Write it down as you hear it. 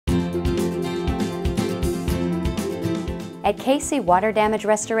At KC Water Damage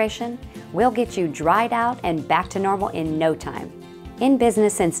Restoration, we'll get you dried out and back to normal in no time. In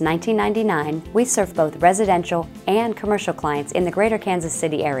business since 1999, we serve both residential and commercial clients in the greater Kansas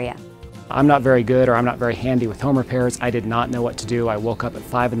City area. I'm not very good, or I'm not very handy with home repairs. I did not know what to do. I woke up at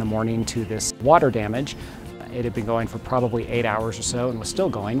 5 in the morning to this water damage. It had been going for probably 8 hours or so and was still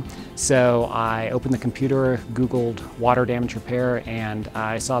going. So I opened the computer, Googled water damage repair, and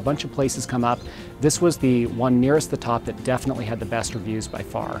I saw a bunch of places come up. This was the one nearest the top that definitely had the best reviews by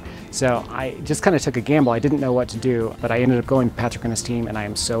far. So I just kind of took a gamble. I didn't know what to do, but I ended up going to Patrick and his team, and I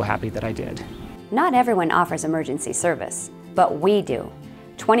am so happy that I did. Not everyone offers emergency service, but we do.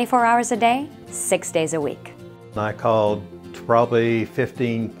 24 hours a day, 6 days a week. I called probably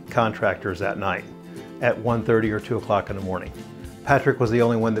 15 contractors that night at 1:30 or 2 o'clock in the morning. Patrick was the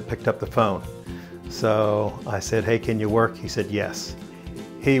only one that picked up the phone. So I said, hey, can you work? He said yes.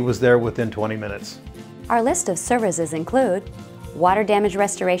 He was there within 20 minutes. Our list of services include water damage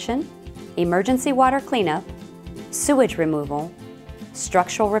restoration, emergency water cleanup, sewage removal,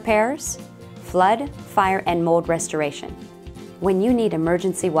 structural repairs, flood, fire, and mold restoration. When you need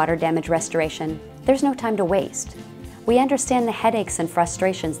emergency water damage restoration, there's no time to waste. We understand the headaches and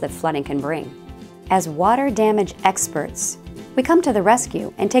frustrations that flooding can bring. As water damage experts, we come to the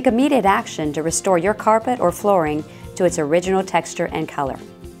rescue and take immediate action to restore your carpet or flooring to its original texture and color.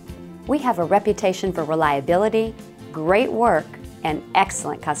 We have a reputation for reliability, great work, and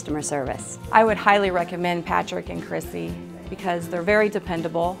excellent customer service. I would highly recommend Patrick and Chrissy because they're very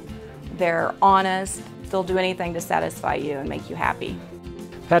dependable, they're honest, they'll do anything to satisfy you and make you happy.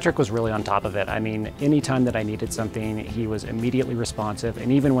 Patrick was really on top of it. I mean, anytime that I needed something, he was immediately responsive.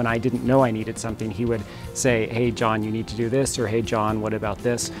 And even when I didn't know I needed something, he would say, hey, John, you need to do this, or hey, John, what about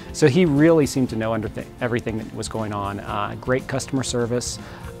this? So he really seemed to know everything that was going on. Great customer service,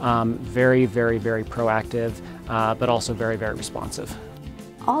 very, very, very proactive, but also very, very responsive.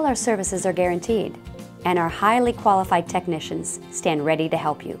 All our services are guaranteed, and our highly qualified technicians stand ready to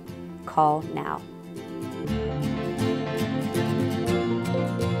help you. Call now.